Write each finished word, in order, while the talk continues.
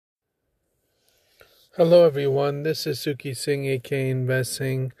Hello, everyone. This is Suki Singh, aka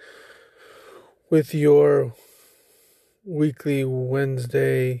Investing, with your weekly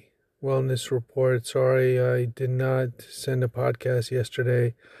Wednesday wellness report. Sorry, I did not send a podcast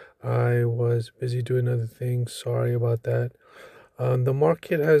yesterday. I was busy doing other things. Sorry about that. The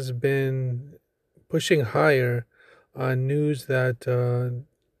market has been pushing higher on news that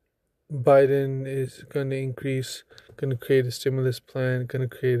Biden is going to going to create a stimulus plan, going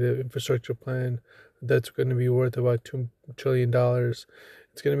to create an infrastructure plan that's going to be worth about $2 trillion.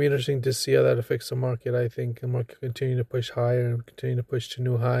 It's going to be interesting to see how that affects the market. I think the market will continue to push higher and continue to push to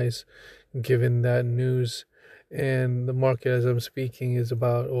new highs, given that news. And the market, as I'm speaking, is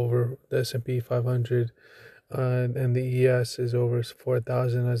about over the S&P 500, and the ES is over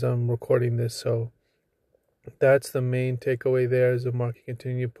 4,000 as I'm recording this. So that's the main takeaway there, is the market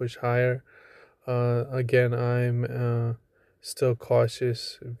continue to push higher. Again, I'm still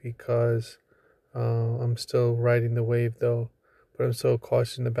cautious because I'm still riding the wave, though. But I'm so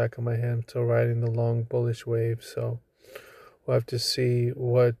cautious in the back of my head. I'm still riding the long bullish wave. So we'll have to see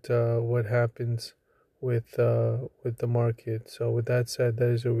what happens with the market. So with that said, that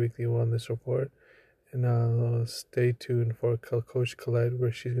is your weekly wellness report. And stay tuned for Coach Colette,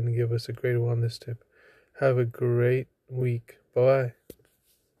 where she's going to give us a great wellness tip. Have a great week. Bye.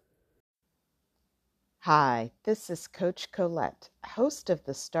 Hi, this is Coach Colette, host of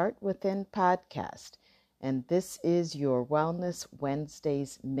the Start Within podcast, and this is your Wellness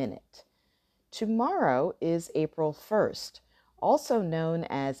Wednesdays Minute. Tomorrow is April 1st, also known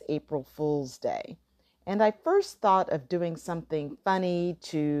as April Fool's Day, and I first thought of doing something funny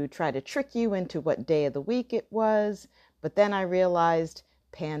to try to trick you into what day of the week it was, but then I realized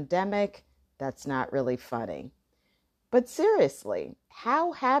pandemic, that's not really funny. But seriously,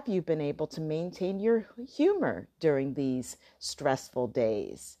 how have you been able to maintain your humor during these stressful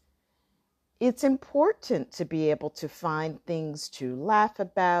days? It's important to be able to find things to laugh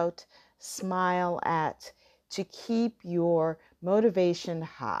about, smile at, to keep your motivation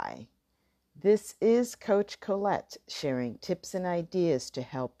high. This is Coach Colette sharing tips and ideas to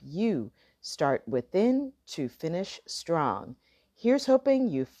help you start within to finish strong. Here's hoping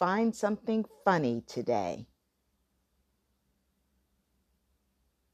you find something funny today.